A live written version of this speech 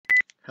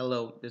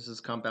Hello, this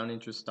is Compound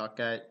Interest Stock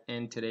Guy,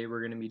 and today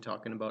we're going to be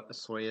talking about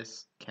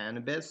Osoyoos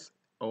Cannabis,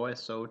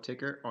 OSO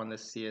ticker on the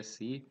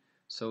CSC,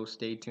 so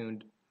stay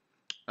tuned.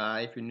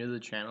 If you're new to the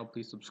channel,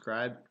 please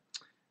subscribe,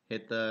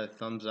 hit the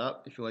thumbs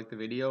up if you like the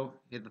video,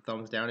 hit the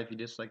thumbs down if you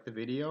dislike the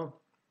video,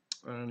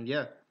 and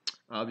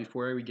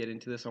before we get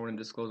into this, I want to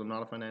disclose I'm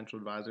not a financial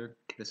advisor.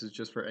 This is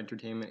just for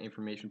entertainment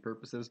information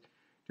purposes.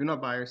 Do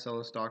not buy or sell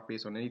a stock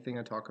based on anything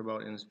I talk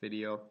about in this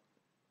video.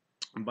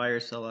 Buy or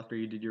sell after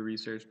you did your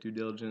research, due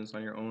diligence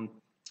on your own.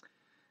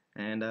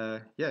 And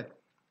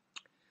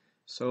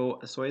so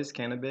Osoyoos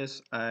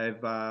Cannabis, I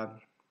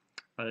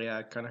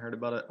kind of heard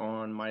about it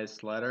on my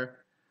letter.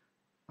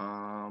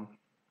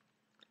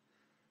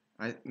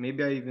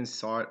 Maybe I even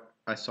saw it.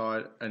 I saw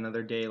it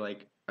another day.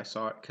 Like I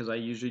saw it because I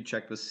usually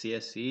check the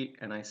CSC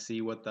and I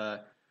see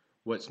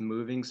what's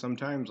moving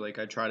sometimes. Like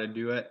I try to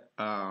do it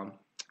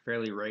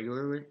fairly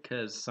regularly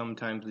because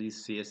sometimes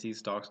these CSC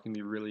stocks can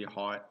be really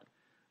hot,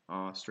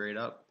 straight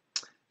up.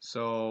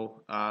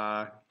 So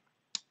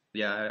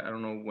yeah, I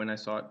don't know when I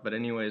saw it, but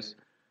anyways,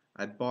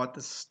 I bought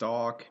the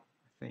stock,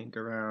 I think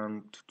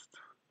around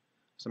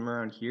somewhere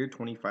around here,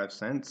 25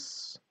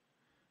 cents.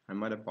 I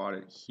might have bought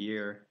it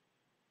here.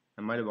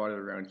 I might have bought it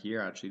around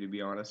here actually, to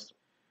be honest.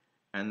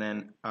 And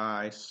then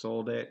I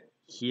sold it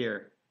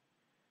here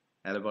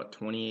at about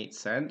 28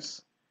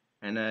 cents.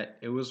 And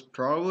it was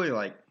probably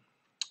like,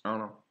 I don't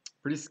know,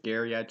 pretty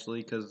scary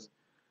actually, because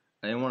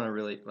I didn't want to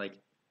really, like,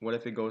 what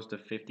if it goes to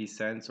 50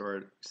 cents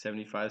or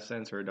 75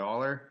 cents or a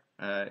dollar,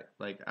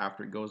 like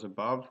after it goes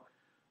above?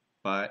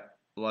 But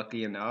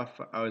lucky enough,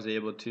 I was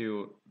able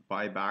to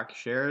buy back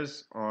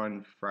shares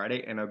on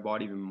Friday, and I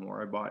bought even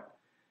more.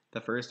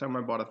 The first time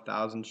I bought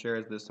 1,000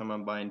 shares. This time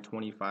I'm buying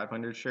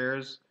 2,500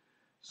 shares.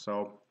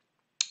 So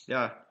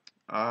yeah,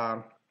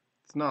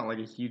 it's not like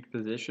a huge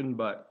position,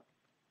 but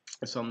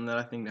it's something that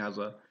I think has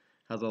a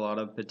lot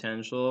of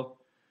potential.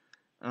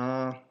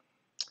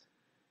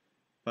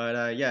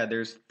 But yeah,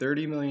 there's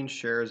 30 million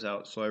shares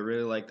out, so I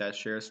really like that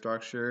share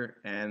structure,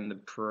 and the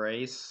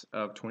price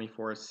of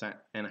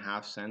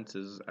 24.5 cents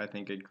is, I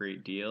think, a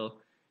great deal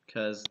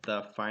because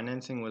the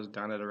financing was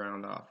done at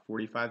around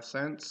 45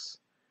 cents.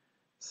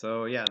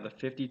 So yeah, the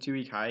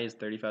 52-week high is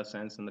 35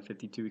 cents, and the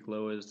 52-week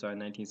low is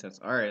 19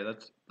 cents. All right,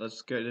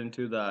 let's get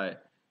into the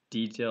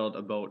detailed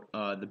about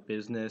the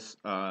business,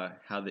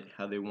 how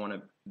they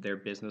want their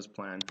business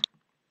plan.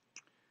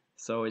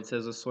 So it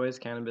says Osoyoos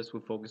Cannabis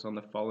will focus on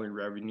the following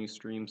revenue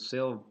streams: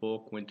 sale of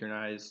bulk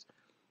winterized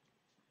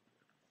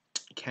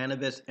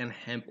cannabis and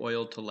hemp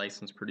oil to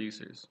licensed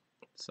producers.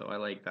 So I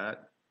like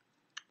that.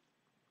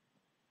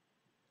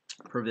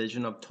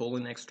 Provision of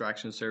tolling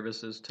extraction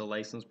services to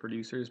licensed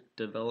producers,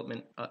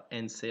 development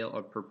and sale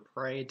of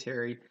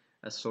proprietary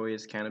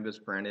Osoyoos Cannabis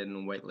branded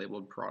and white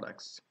labeled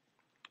products.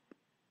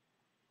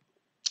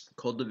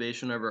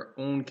 Cultivation of our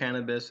own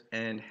cannabis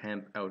and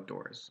hemp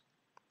outdoors.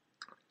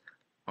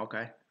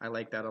 Okay, I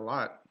like that a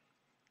lot.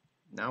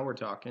 Now we're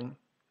talking.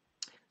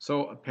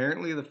 So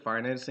apparently the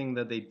financing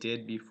that they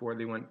did before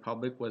they went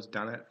public was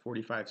done at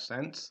 45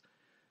 cents.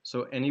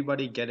 So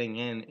anybody getting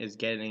in is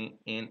getting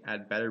in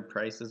at better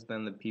prices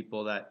than the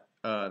people that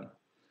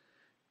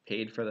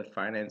paid for the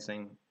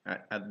financing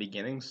at the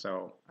beginning.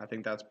 So I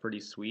think that's pretty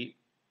sweet.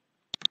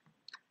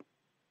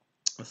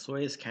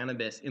 Osoyoos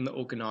Cannabis in the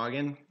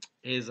Okanagan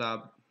is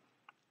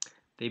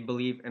they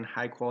believe in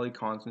high quality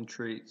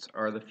concentrates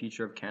are the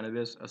future of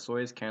cannabis.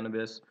 Osoyoos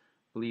Cannabis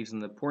believes in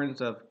the importance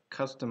of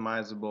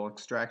customizable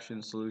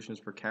extraction solutions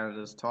for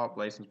Canada's top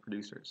licensed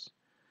producers.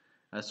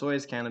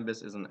 Osoyoos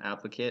Cannabis is an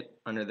applicant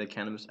under the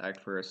Cannabis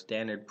Act for a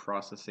standard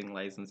processing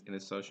license in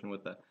association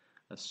with the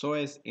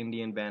Osoyoos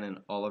Indian Band in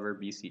Oliver,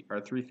 BC. Our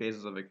three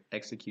phases of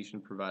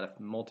execution provide a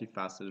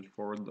multifaceted,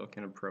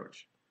 forward-looking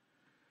approach.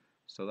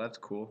 So that's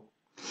cool.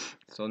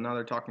 So now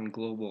they're talking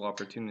global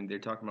opportunity. They're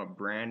talking about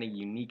branding,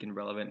 unique and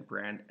relevant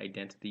brand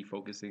identity,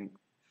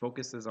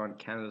 focuses on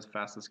Canada's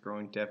fastest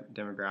growing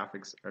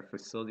demographics. Our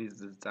facilities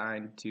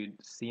designed to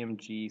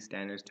CMG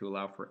standards to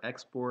allow for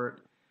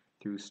export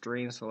through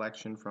strain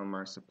selection from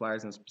our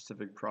suppliers and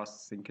specific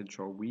processing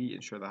control. We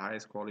ensure the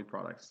highest quality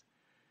products.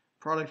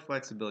 Product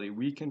flexibility.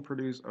 We can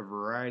produce a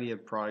variety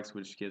of products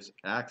which gives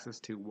access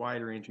to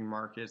wide-ranging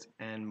markets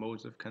and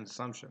modes of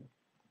consumption.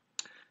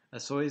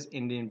 Osoyoos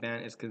Indian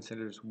Band is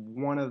considered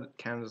one of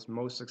Canada's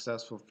most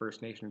successful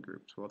First Nation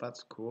groups. Well,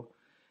 that's cool.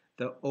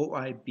 The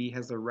OIB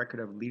has a record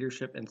of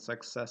leadership and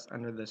success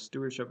under the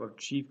stewardship of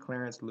Chief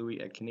Clarence Louis,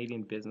 a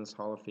Canadian Business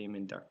Hall of Fame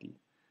inductee.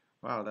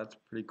 Wow, that's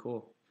pretty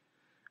cool.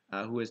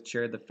 Who has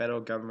chaired the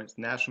federal government's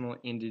National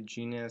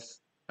Indigenous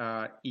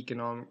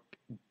Economic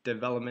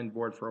Development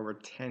Board for over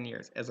 10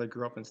 years. As I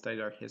grew up and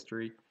studied our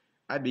history,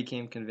 I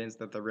became convinced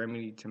that the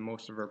remedy to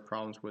most of our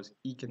problems was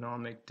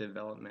economic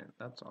development.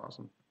 That's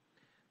awesome.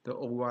 The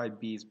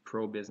OIB's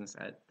pro-business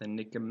at the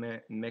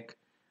Nicamic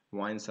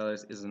Wine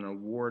Cellars is an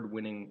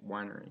award-winning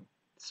winery.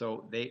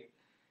 So they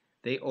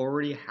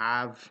already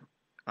have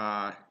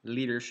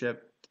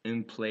leadership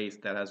in place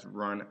that has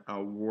run an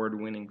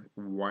award-winning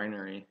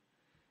winery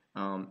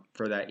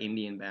for that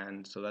Indian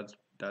band. So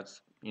that's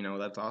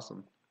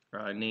awesome.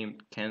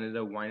 named Canada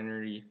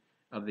Winery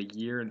of the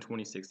Year in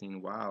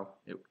 2016. Wow,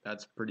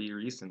 that's pretty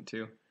recent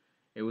too.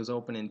 It was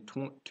opened in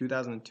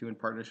 2002 in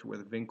partnership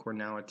with Vin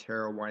Cornell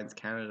Atero Wines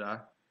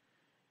Canada.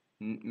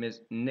 Miss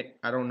Nick,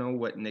 I don't know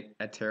what Nick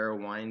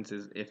Atero Wines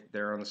is, if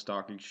they're on the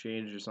stock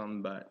exchange or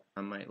something, but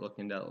I might look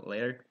into it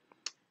later.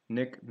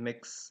 Nick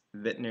Mix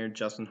Vintner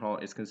Justin Hall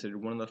is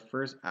considered one of the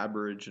first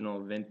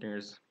Aboriginal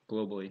vintners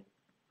globally.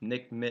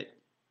 Nick Mick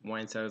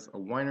Wines House, a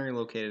winery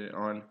located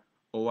on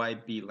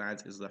OIB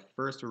lands, is the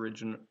first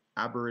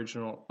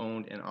Aboriginal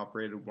owned and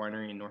operated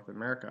winery in North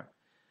America.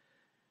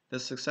 The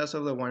success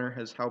of the winery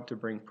has helped to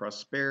bring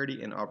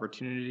prosperity and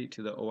opportunity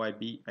to the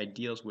OIB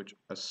ideals which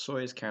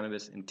Osoyoos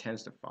Cannabis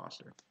intends to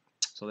foster.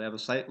 So they have a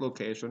site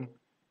location,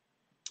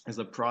 is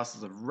the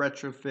process of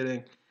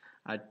retrofitting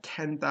a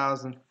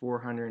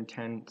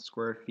 10,410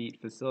 square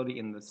feet facility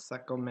in the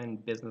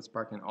Settlement Business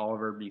Park in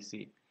Oliver,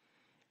 BC.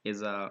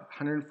 Is a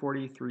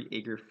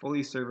 143-acre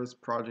fully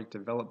serviced project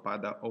developed by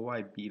the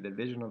OIB. The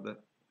vision of the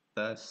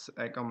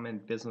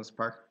Settlement Business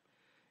Park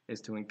is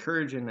to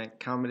encourage and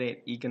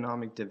accommodate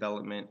economic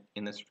development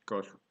in this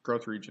growth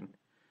region.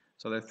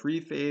 So the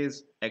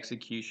three-phase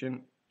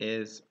execution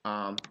is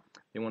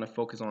they want to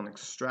focus on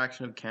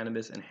extraction of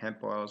cannabis and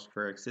hemp oils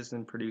for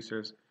existing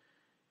producers.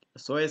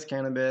 Osoyoos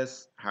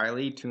Cannabis,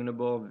 highly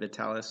tunable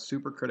Vitalis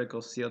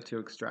supercritical CO2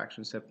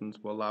 extraction systems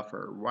will allow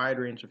for a wide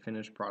range of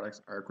finished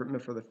products. Our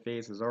equipment for the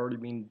phase has already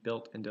been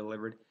built and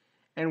delivered,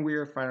 and we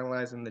are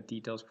finalizing the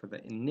details for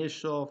the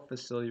initial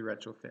facility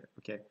retrofit.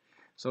 Okay,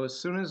 so as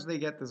soon as they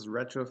get this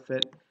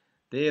retrofit,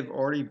 they have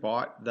already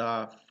bought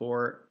the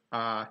 4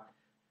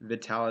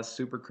 Vitalis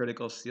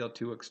supercritical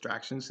CO2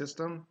 extraction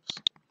systems.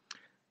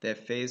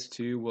 That phase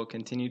 2 will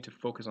continue to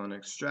focus on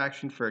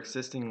extraction for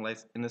existing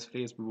lights. In this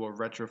phase, we will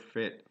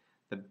retrofit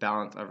the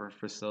balance of our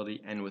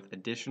facility, and with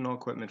additional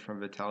equipment from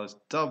Vitalis,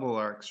 double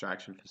our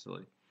extraction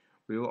facility.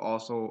 We will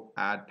also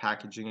add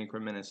packaging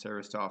equipment and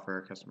service to offer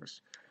our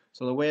customers.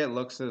 So the way it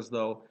looks is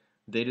though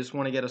they just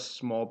want to get a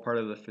small part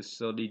of the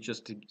facility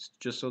just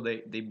so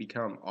they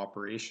become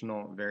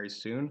operational very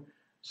soon.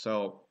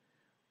 So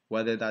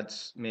whether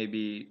that's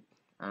maybe,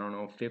 I don't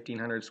know,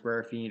 1,500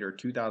 square feet or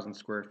 2,000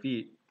 square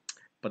feet,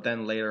 but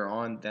then later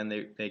on, then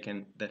they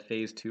can, the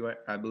phase 2,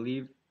 I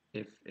believe,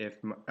 if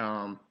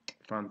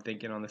I'm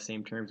thinking on the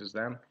same terms as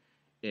them,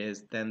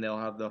 is then they'll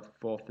have the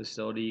full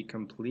facility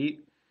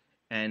complete,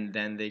 and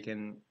then they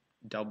can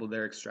double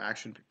their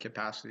extraction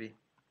capacity.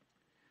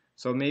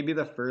 So maybe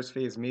the first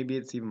phase, maybe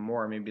it's even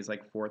more, maybe it's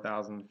like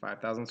 4,000,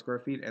 5,000 square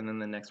feet, and then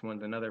the next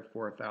one's another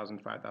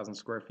 4,000, 5,000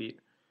 square feet.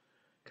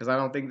 Because I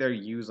don't think they'll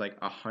use like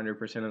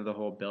 100% of the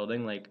whole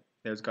building. Like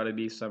there's got to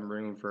be some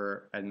room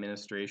for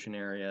administration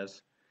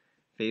areas.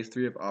 Phase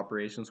 3 of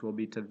operations will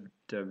be to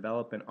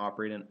develop and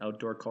operate an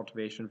outdoor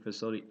cultivation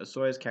facility.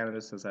 Osoyoos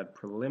Cannabis has had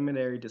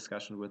preliminary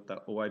discussions with the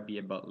OIB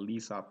about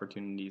lease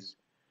opportunities.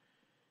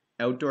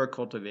 Outdoor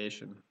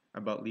cultivation,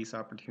 about lease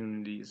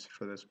opportunities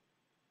for this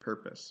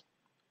purpose.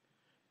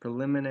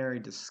 Preliminary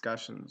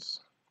discussions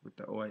with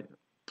the OIB.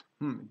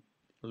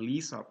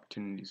 Lease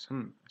opportunities.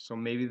 So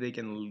maybe they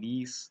can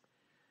lease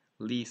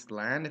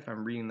land, if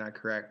I'm reading that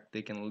correct.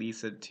 They can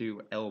lease it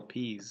to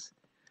LPs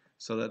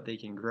so that they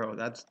can grow.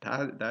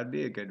 That'd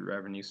be a good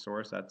revenue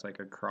source. That's like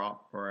a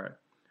crop or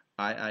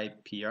a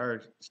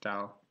IIPR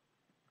style.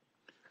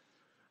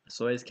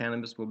 Osoyoos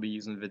Cannabis will be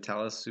using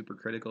Vitalis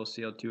supercritical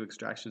CO2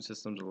 extraction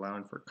systems,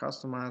 allowing for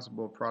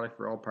customizable product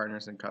for all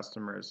partners and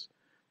customers.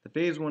 The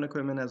phase 1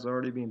 equipment has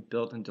already been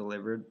built and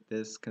delivered.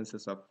 This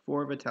consists of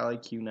 4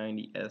 Vitalis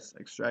Q90S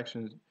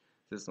extraction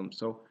systems.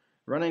 So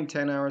running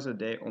 10 hours a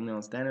day only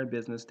on standard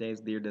business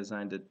days. They are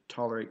designed to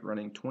tolerate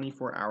running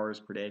 24 hours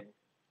per day,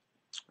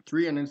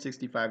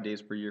 365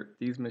 days per year.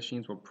 These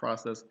machines will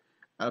process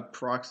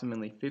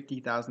approximately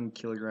 50,000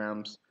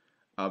 kilograms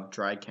of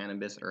dry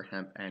cannabis or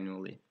hemp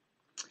annually.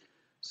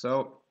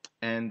 So,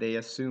 and they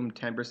assume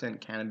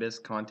 10% cannabis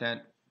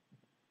content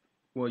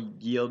will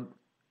yield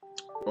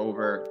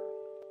over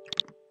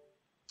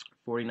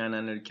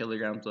 4,900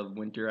 kilograms of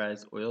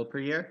winterized oil per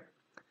year.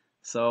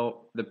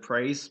 So the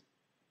price,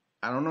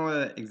 I don't know what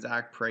the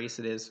exact price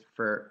it is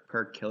for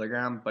per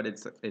kilogram, but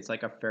it's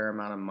like a fair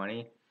amount of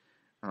money.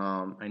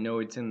 I know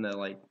it's in the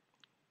like,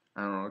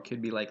 I don't know, it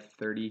could be like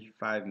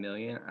 35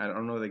 million. I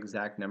don't know the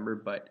exact number,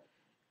 but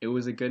it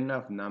was a good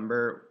enough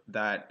number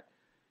that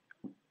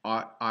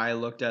I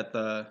looked at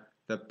the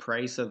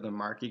price of the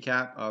market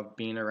cap of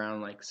being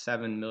around like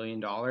 $7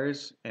 million,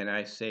 and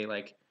I say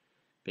like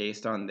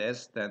based on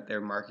this that their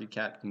market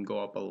cap can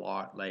go up a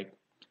lot, like,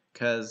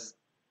 because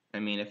I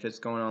mean if it's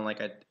going on like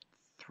a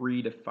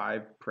 3 to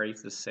 5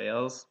 price of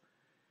sales,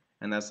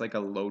 and that's like a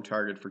low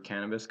target for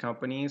cannabis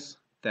companies,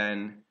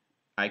 then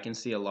I can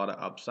see a lot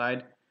of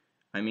upside.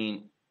 I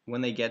mean,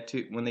 when they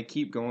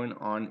keep going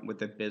on with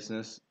the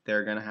business,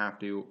 they're gonna have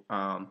to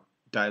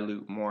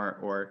dilute more,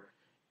 or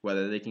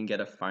whether they can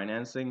get a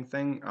financing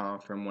thing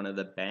from one of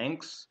the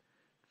banks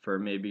for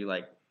maybe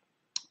like,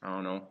 I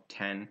don't know,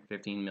 10,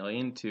 15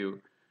 million to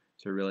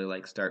really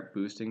like start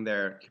boosting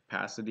their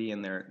capacity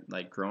and their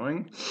like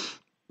growing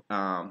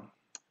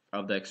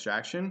of the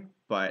extraction.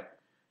 But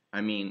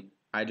I mean,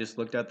 I just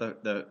looked at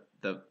the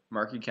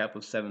market cap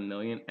of 7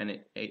 million, and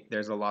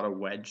there's a lot of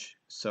wedge.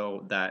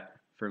 So that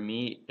for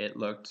me, it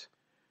looked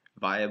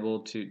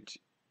viable to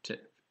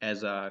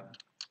as a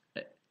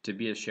to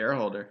be a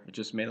shareholder. It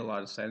just made a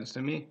lot of sense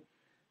to me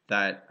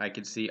that I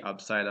could see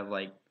upside of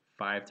like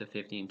 5 to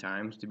 15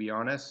 times, to be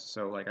honest.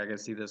 So like I could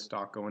see this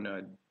stock going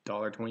to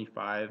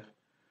 $1.25,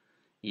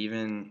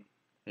 even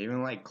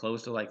like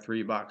close to like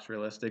 $3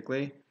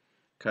 realistically,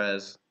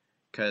 because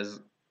because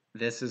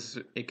this is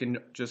it can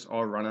just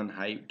all run on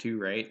hype too,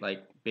 right?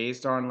 Like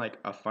based on like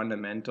a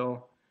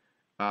fundamental,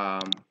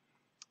 um,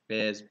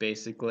 is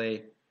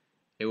basically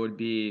it would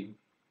be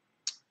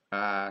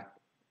I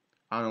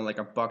don't know, like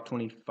a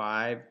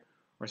 $1.25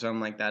 or something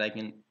like that.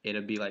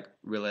 It'll be like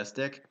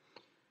realistic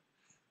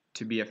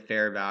to be a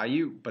fair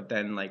value, but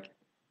then like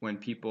when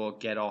people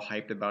get all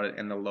hyped about it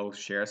and the low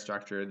share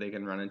structure, they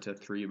can run into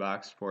 $3,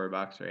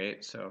 $4,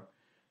 right? So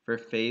for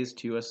phase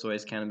two,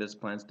 Osoyoos Cannabis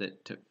plans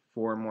to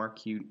four more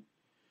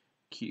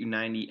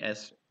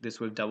Q90S.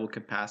 This with double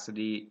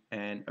capacity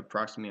and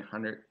approximately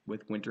 100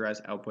 with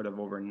winterized output of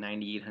over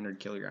 9,800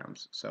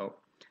 kilograms. So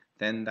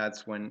then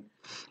that's when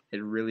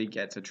it really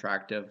gets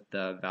attractive,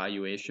 the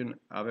valuation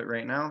of it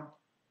right now.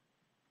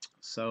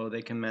 So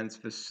they commence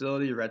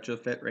facility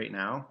retrofit right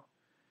now.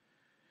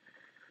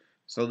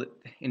 So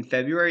in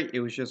February, it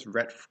was just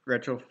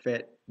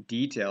retrofit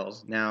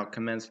details. Now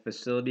commence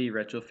facility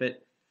retrofit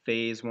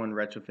phase one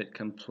retrofit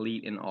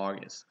complete in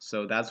August.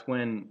 So that's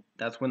when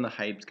the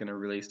hype's gonna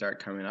really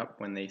start coming up,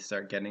 when they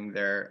start getting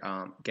their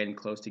getting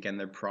close to getting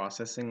their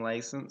processing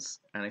license,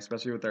 and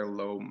especially with their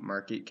low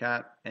market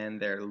cap and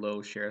their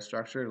low share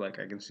structure, like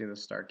I can see them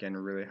start getting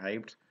really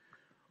hyped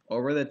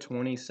over the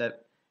 27.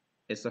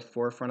 It's the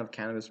forefront of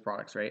cannabis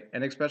products, right?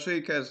 And especially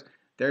because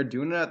they're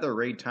doing it at the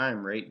right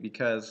time, right?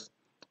 Because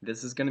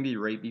this is going to be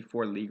right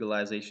before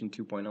legalization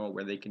 2.0,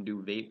 where they can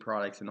do vape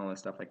products and all that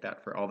stuff like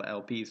that for all the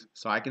LPs.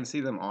 So I can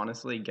see them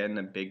honestly getting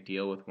a big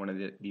deal with one of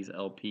these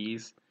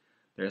LPs.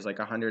 There's like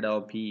 100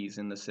 LPs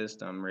in the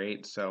system,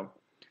 right? So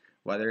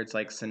whether it's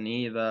like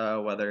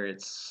Saniva, whether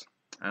it's,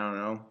 I don't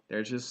know,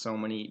 there's just so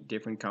many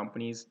different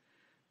companies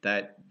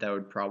that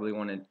would probably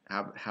want to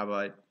have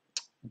a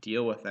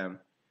deal with them.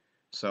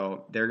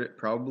 So they're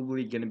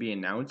probably going to be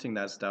announcing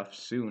that stuff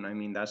soon. I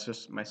mean, that's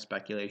just my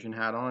speculation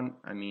hat on.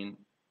 I mean,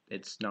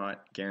 it's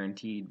not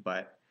guaranteed,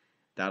 but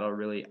that'll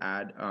really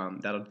add,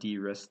 that'll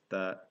de-risk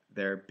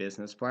their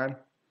business plan.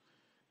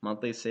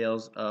 Monthly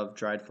sales of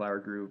dried flower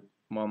grew,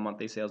 while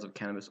monthly sales of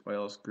cannabis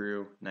oils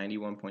grew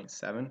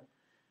 91.7.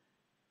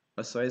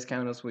 Osoyoos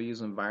Cannabis will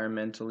use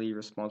environmentally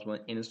responsible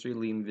and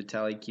industry-leading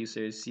Vitali Q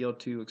series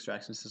CO2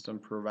 extraction system,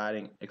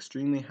 providing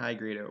extremely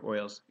high-grade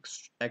oils.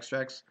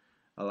 Extracts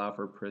allow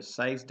for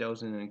precise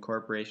dosing and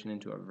incorporation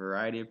into a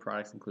variety of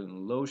products,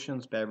 including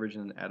lotions,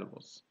 beverages, and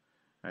edibles.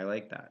 I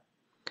like that.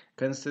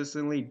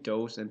 Consistently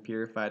dosed and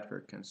purified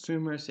for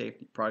consumer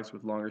safety, products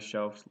with longer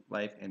shelf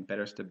life and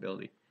better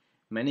stability.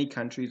 Many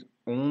countries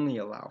only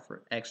allow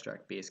for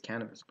extract-based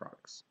cannabis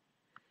products.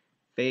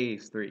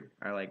 Phase 3.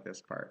 I like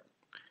this part.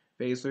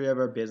 Phase 3 of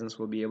our business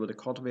will be able to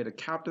cultivate a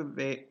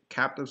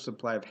captive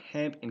supply of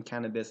hemp and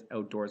cannabis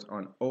outdoors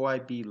on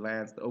OIB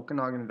lands. The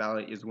Okanagan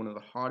Valley is one of the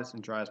hottest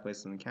and driest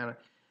places in Canada,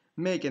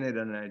 making it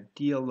an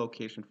ideal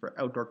location for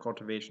outdoor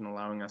cultivation,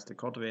 allowing us to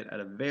cultivate at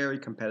a very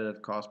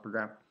competitive cost per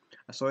gram.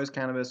 Osoyoos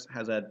Cannabis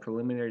has had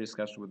preliminary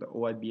discussions with the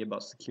OIB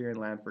about securing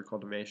land for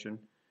cultivation.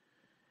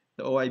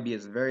 The OIB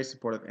is very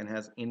supportive and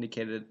has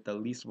indicated the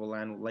leasable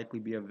land will likely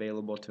be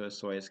available to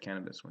Osoyoos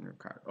Cannabis when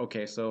required.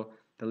 Okay, so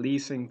the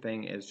leasing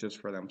thing is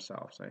just for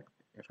themselves,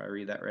 if I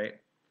read that right.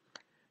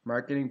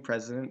 Marketing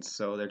presidents,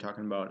 so they're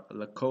talking about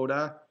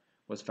Lakota,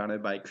 was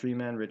founded by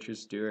Creeman Richard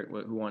Stewart,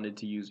 who wanted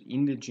to use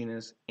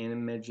indigenous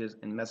images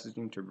and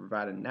messaging to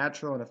provide a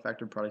natural and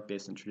effective product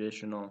based on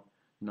traditional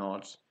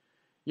knowledge.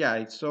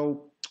 Yeah,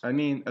 so I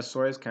mean,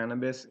 Osoyoos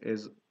Cannabis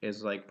is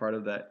like part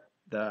of the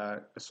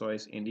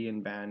Osoyoos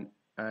Indian band,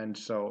 and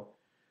so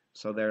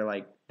they're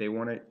like they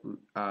want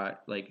to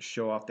like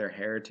show off their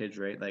heritage,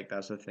 right? Like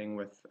that's the thing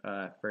with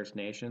First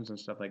Nations and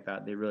stuff like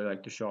that. They really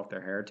like to show off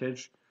their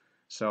heritage.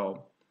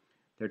 So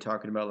they're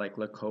talking about like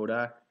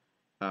Lakota,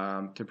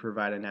 to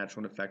provide a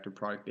natural and effective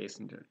product based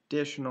on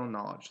traditional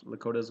knowledge.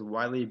 Lakota is a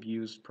widely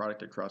abused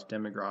product across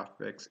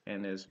demographics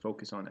and is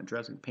focused on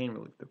addressing pain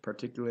relief. The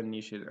particular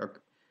niches are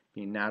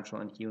being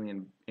natural and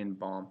healing in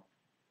balm.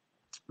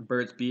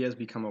 Burt's Bee has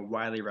become a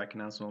widely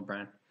recognizable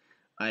brand.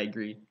 I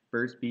agree.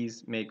 Burt's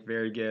Bees make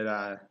very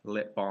good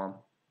lip balm.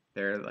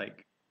 They're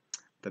like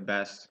the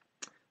best.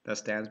 That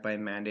stands by a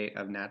mandate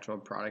of natural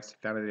products.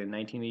 Founded in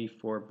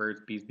 1984,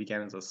 Burt's Bees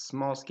began as a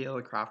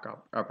small-scale craft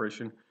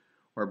operation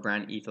where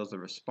brand ethos of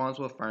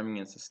responsible farming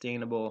and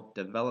sustainable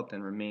developed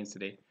and remains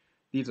today.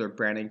 These are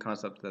branding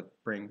concepts that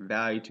bring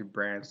value to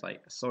brands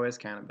like Osoyoos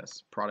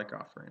Cannabis product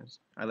offerings.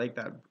 I like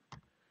that.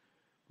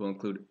 Will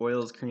include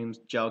oils, creams,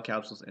 gel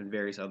capsules, and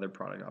various other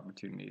product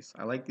opportunities.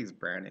 I like these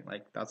branding.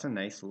 Like that's a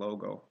nice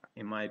logo,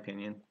 in my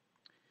opinion.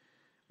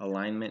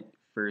 Alignment: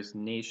 First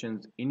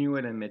Nations,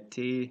 Inuit and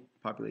Métis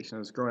population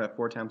is growing at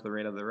 4 times the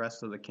rate of the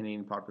rest of the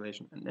Canadian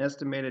population. An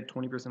estimated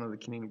 20% of the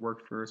Canadian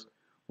workforce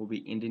will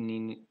be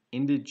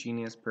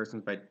indigenous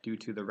persons due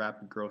to the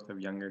rapid growth of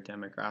younger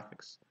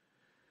demographics.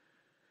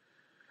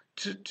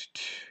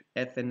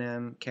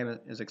 FNM Canada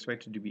is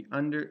expected to be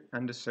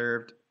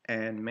underserved,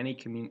 and many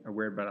communities are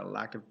worried about a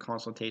lack of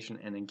consultation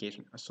and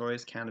engagement.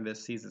 Osoyoos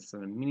Cannabis sees this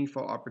as a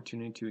meaningful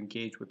opportunity to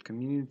engage with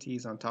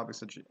communities on topics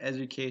such as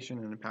education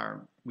and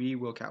empowerment. We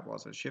will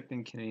capitalize on a shift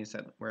in Canadian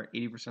sentiment where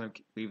 80% of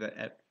believe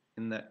that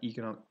in the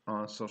economic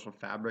social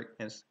fabric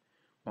and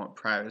want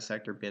private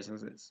sector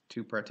businesses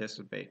to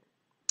participate.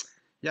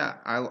 Yeah,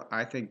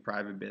 I think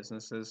private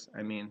businesses,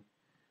 I mean,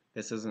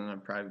 this isn't a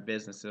private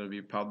business, it'll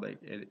be public.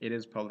 It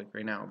is public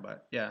right now,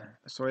 but yeah,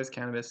 Osoyoos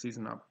Cannabis sees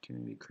an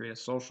opportunity to create a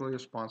socially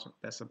responsible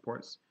that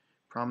supports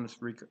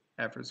promise-free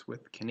efforts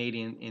with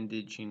Canadian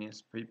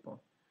Indigenous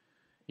people.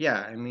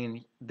 Yeah, I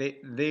mean,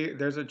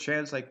 there's a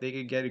chance like they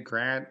could get a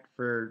grant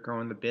for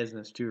growing the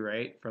business too,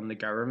 right, from the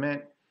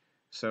government.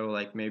 So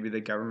like maybe the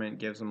government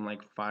gives them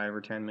like $5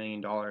 or $10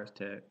 million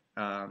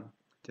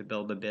to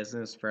build the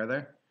business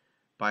further.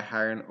 By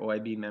hiring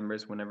OIB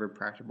members whenever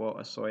practicable,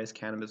 Osoyoos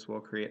Cannabis will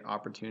create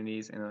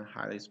opportunities in a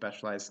highly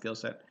specialized skill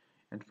set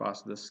and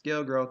foster the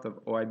skill growth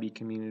of OIB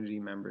community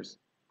members.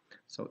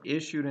 So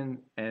issued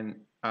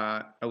and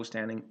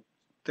outstanding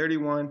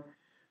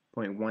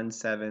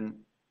 31.17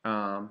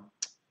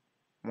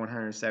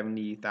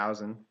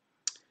 170,000.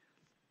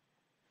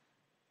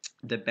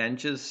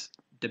 Debentures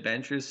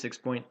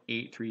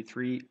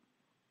 6.833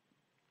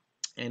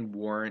 and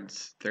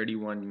warrants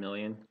 31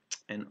 million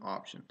and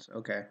options.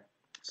 Okay.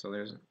 So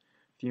there's a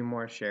few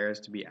more shares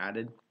to be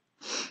added.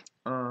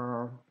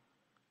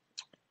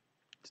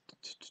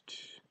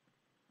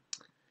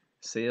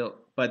 Sale,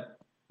 but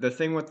the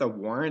thing with the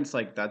warrants,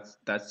 like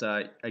that's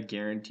a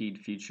guaranteed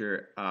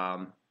future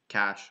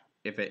cash.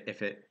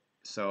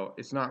 So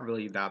it's not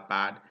really that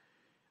bad.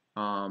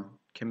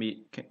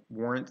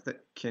 Warrants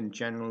that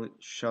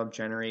shall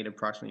generate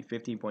approximately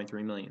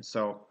 15.3 million.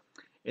 So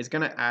it's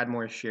gonna add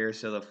more shares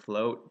to the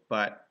float,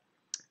 but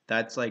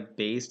that's like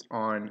based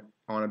on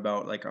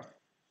about like a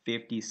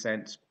 50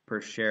 cents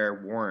per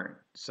share warrant.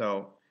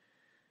 So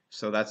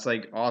that's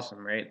like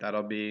awesome, right?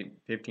 That'll be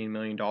 $15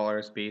 million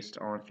based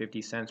on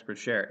 50 cents per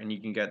share, and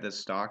you can get this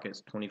stock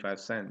at 25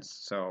 cents.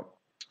 So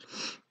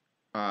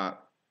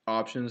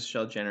options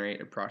shall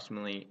generate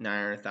approximately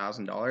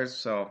 $900,000.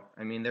 So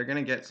I mean, they're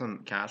gonna get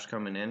some cash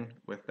coming in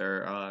with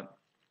their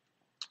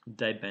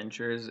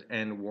debentures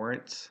and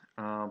warrants.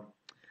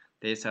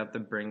 They just have to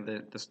bring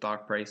the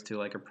stock price to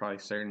like a probably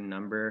certain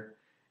number,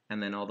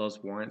 and then all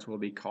those warrants will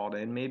be called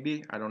in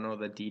maybe. I don't know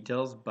the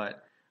details,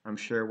 but I'm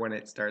sure when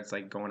it starts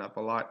like going up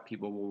a lot,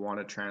 people will want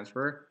to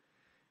transfer.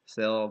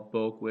 Sell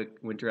bulk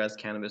winterized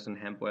cannabis and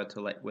hemp oil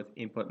with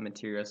input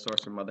material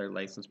sourced from other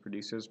licensed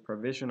producers.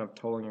 Provision of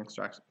tolling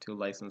extraction to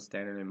licensed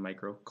standard and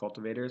micro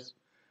cultivators.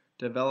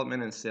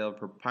 Development and sale of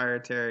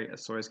proprietary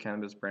Osoyoos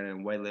Cannabis branded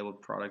and white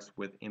labeled products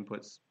with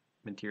inputs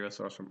material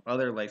sourced from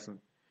other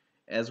licensed.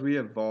 As we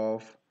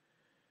evolve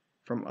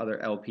from other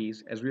LPs.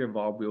 As we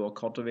evolve, we will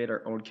cultivate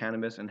our own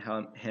cannabis and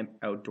hemp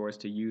outdoors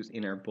to use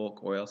in our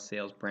bulk oil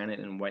sales, branded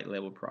and white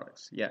label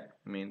products. Yeah,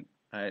 I mean,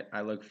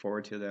 I look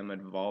forward to them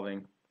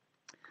evolving.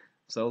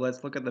 So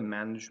let's look at the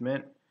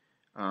management.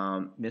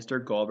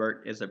 Mr.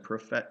 Goldberg is a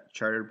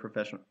chartered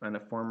professional and a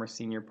former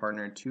senior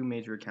partner in two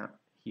major accounts.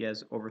 He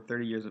has over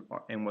 30 years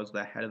and was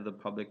the head of the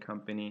public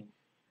company.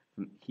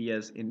 He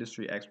is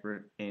industry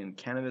expert in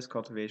cannabis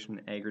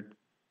cultivation,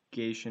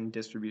 aggregation,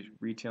 distribution,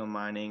 retail,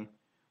 mining,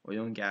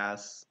 oil and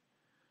gas.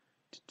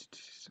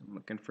 I'm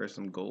looking for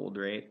some gold,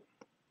 right?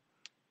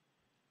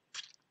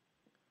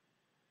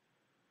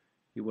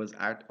 He was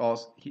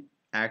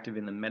active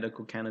in the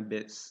medical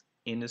cannabis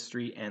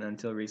industry and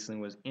until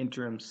recently was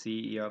interim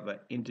CEO of an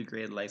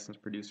integrated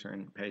licensed producer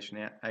in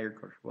patient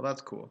agriculture. Well,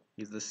 that's cool.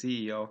 He's the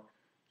CEO.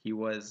 He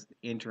was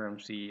interim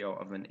CEO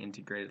of an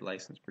integrated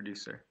licensed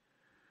producer.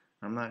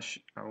 I'm not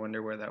sure. I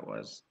wonder where that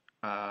was.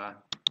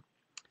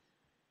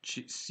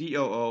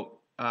 COO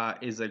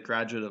is a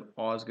graduate of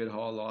Osgoode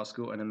Hall Law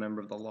School and a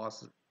member of the law.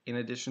 In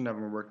addition to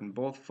having worked in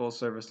both full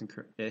service and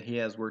he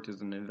has worked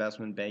as an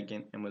investment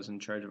banker and was in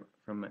charge of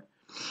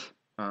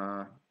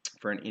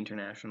for an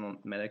international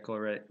medical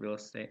real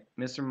estate.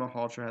 Mr.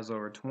 Malhotra has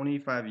over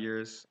 25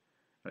 years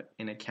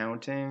in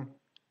accounting.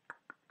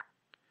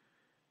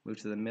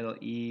 Moved to the Middle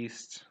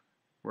East.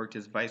 Worked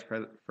as vice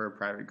president for a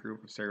private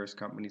group of service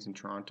companies in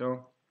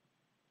Toronto.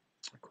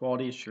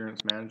 Quality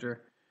assurance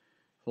manager.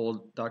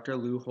 Dr.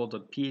 Liu holds a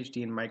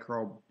PhD in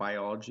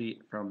microbiology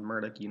from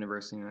Murdoch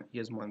University. He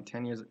has more than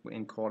 10 years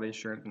in quality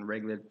assurance and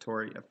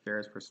regulatory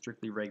affairs for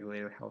strictly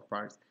regulated health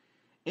products,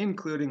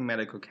 including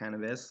medical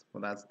cannabis.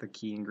 Well, that's the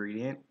key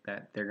ingredient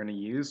that they're going to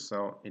use,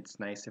 so it's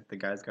nice if the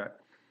guy's got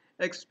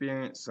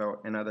experience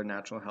and other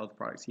natural health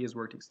products. He has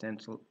worked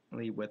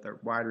extensively with a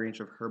wide range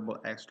of herbal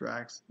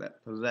extracts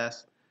that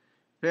possess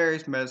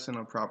various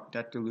medicinal properties.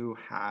 Dr. Liu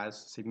has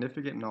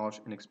significant knowledge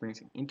and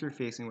experience in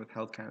interfacing with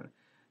Health Canada,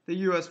 the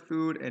U.S.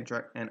 Food and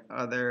Drug and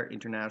other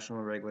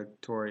international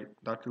regulatory.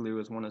 Dr. Liu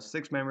is one of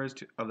 6 members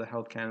of the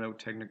Health Canada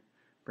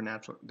for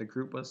natural. The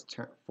group was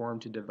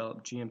formed to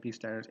develop GMP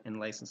standards and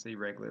licensing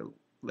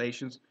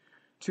regulations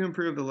to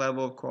improve the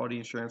level of quality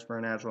assurance for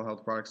natural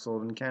health products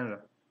sold in Canada.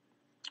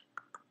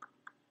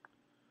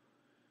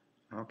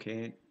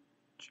 Okay,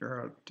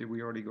 Gerald, did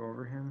we already go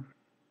over him?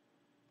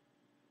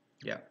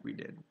 Yeah, we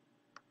did.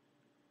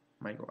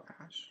 Michael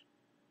Ash.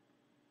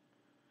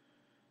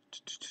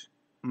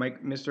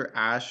 Mr.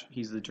 Ash,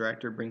 he's the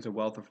director, brings a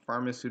wealth of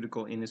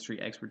pharmaceutical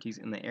industry expertise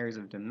in the areas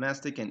of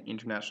domestic and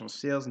international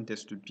sales and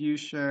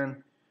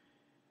distribution,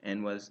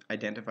 and was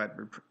identified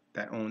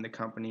that owned the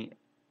company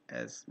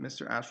as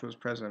Mr. Ash was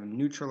president of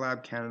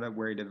Nutrilab Canada,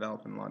 where he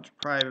developed and launched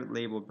private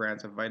label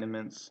brands of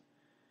vitamins.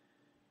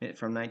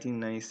 From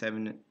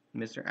 1997,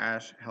 Mr.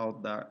 Ash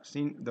held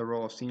the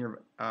role of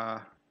senior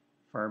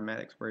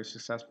pharmaceutics, where he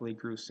successfully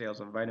grew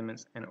sales of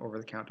vitamins and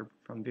over-the-counter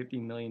from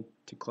 $50 million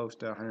to close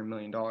to $100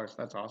 million.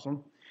 That's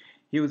awesome.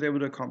 He was able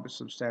to accomplish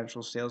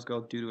substantial sales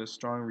growth due to his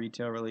strong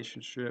retail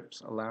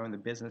relationships, allowing the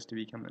business to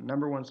become the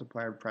 #1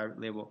 supplier of private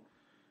label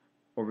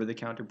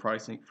over-the-counter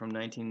products from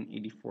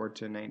 1984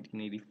 to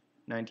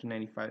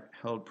 1995.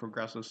 Held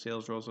progressive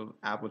sales roles of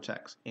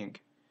Apotex Inc.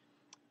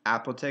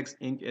 Apotex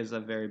Inc. is a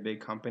very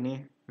big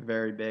company,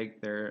 very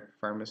big. They're a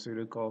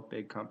pharmaceutical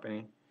big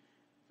company,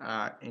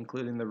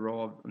 including the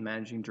role of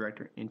managing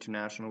director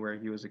international, where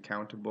he was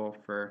accountable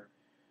for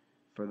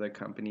the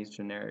company's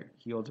generic.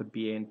 He holds a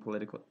BA in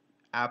political.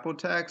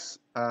 Apotex,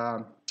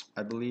 I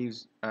believe,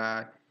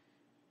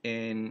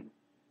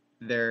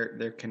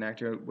 they're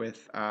connected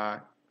with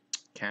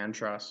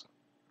CanTrust.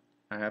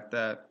 I have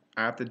to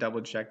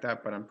double check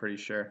that, but I'm pretty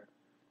sure.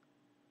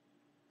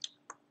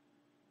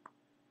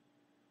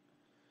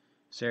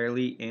 Sarah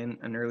Lee,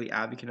 an early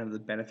advocate of the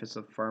benefits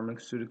of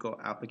pharmaceutical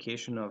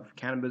application of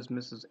cannabis,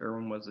 Mrs.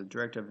 Irwin was the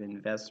director of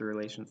investor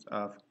relations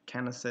of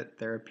Cannacet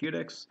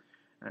Therapeutics,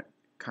 an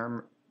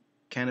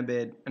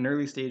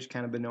early-stage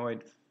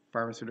cannabinoid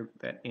pharmaceutical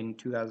that in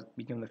 2000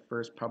 became the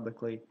first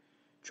publicly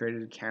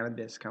traded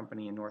cannabis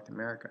company in North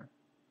America.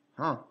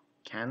 Huh,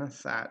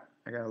 Cannacet.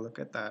 I gotta look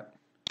at that.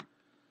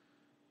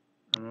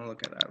 I'm gonna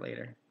look at that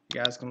later.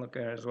 You guys can look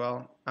at it as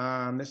well.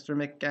 Mr.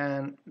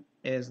 McGann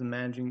is the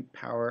managing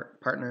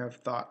partner of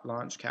Thought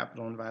Launch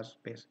Capital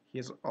Investment Space. He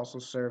has also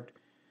served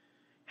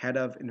head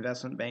of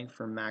investment bank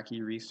for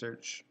Mackey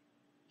Research.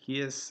 He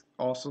has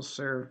also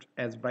served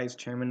as vice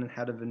chairman and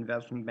head of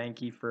investment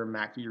banking for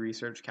Mackey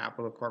Research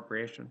Capital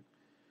Corporation.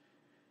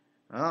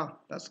 Oh,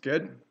 that's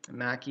good.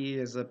 Mackey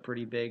is a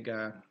pretty big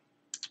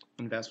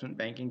investment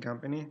banking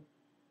company.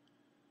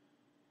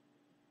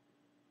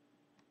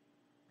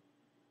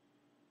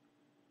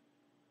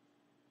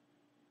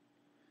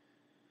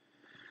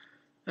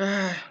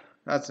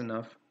 That's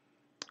enough.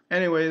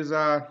 Anyways,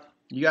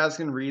 you guys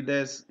can read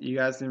this. You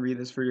guys can read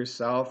this for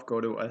yourself. Go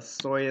to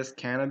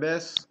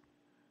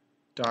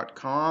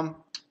osoyooscannabis.com,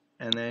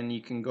 and then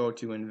you can go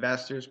to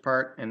investors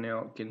part, and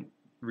you can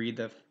read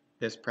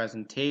this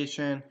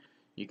presentation.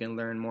 You can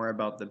learn more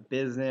about the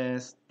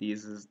business.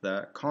 This is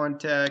the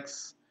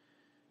context: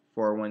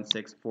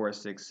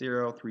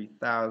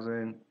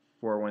 416-460-3000,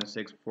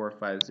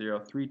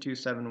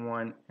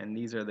 416-450-3271, and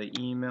these are the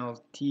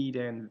emails: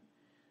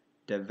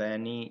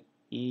 Devani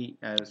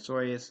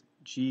Osoyoos,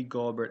 G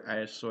Goldberg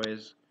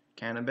Osoyoos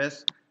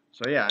Cannabis.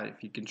 So yeah,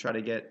 if you can try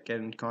to get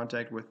in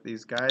contact with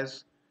these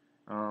guys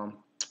to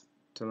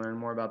learn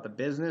more about the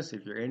business,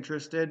 if you're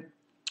interested.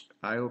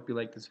 I hope you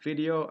liked this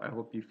video. I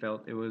hope you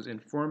felt it was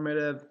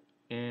informative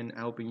in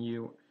helping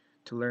you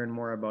to learn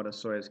more about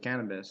Osoyoos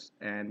Cannabis.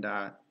 And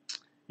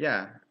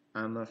yeah,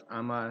 I'm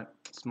a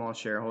small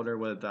shareholder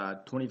with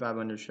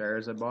 2,500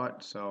 shares I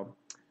bought, so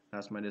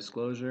that's my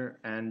disclosure.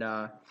 And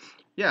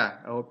yeah,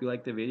 I hope you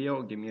liked the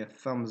video. Give me a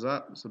thumbs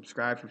up,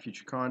 subscribe for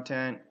future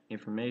content,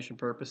 information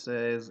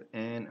purposes,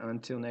 and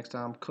until next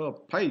time, cool.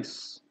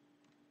 Peace.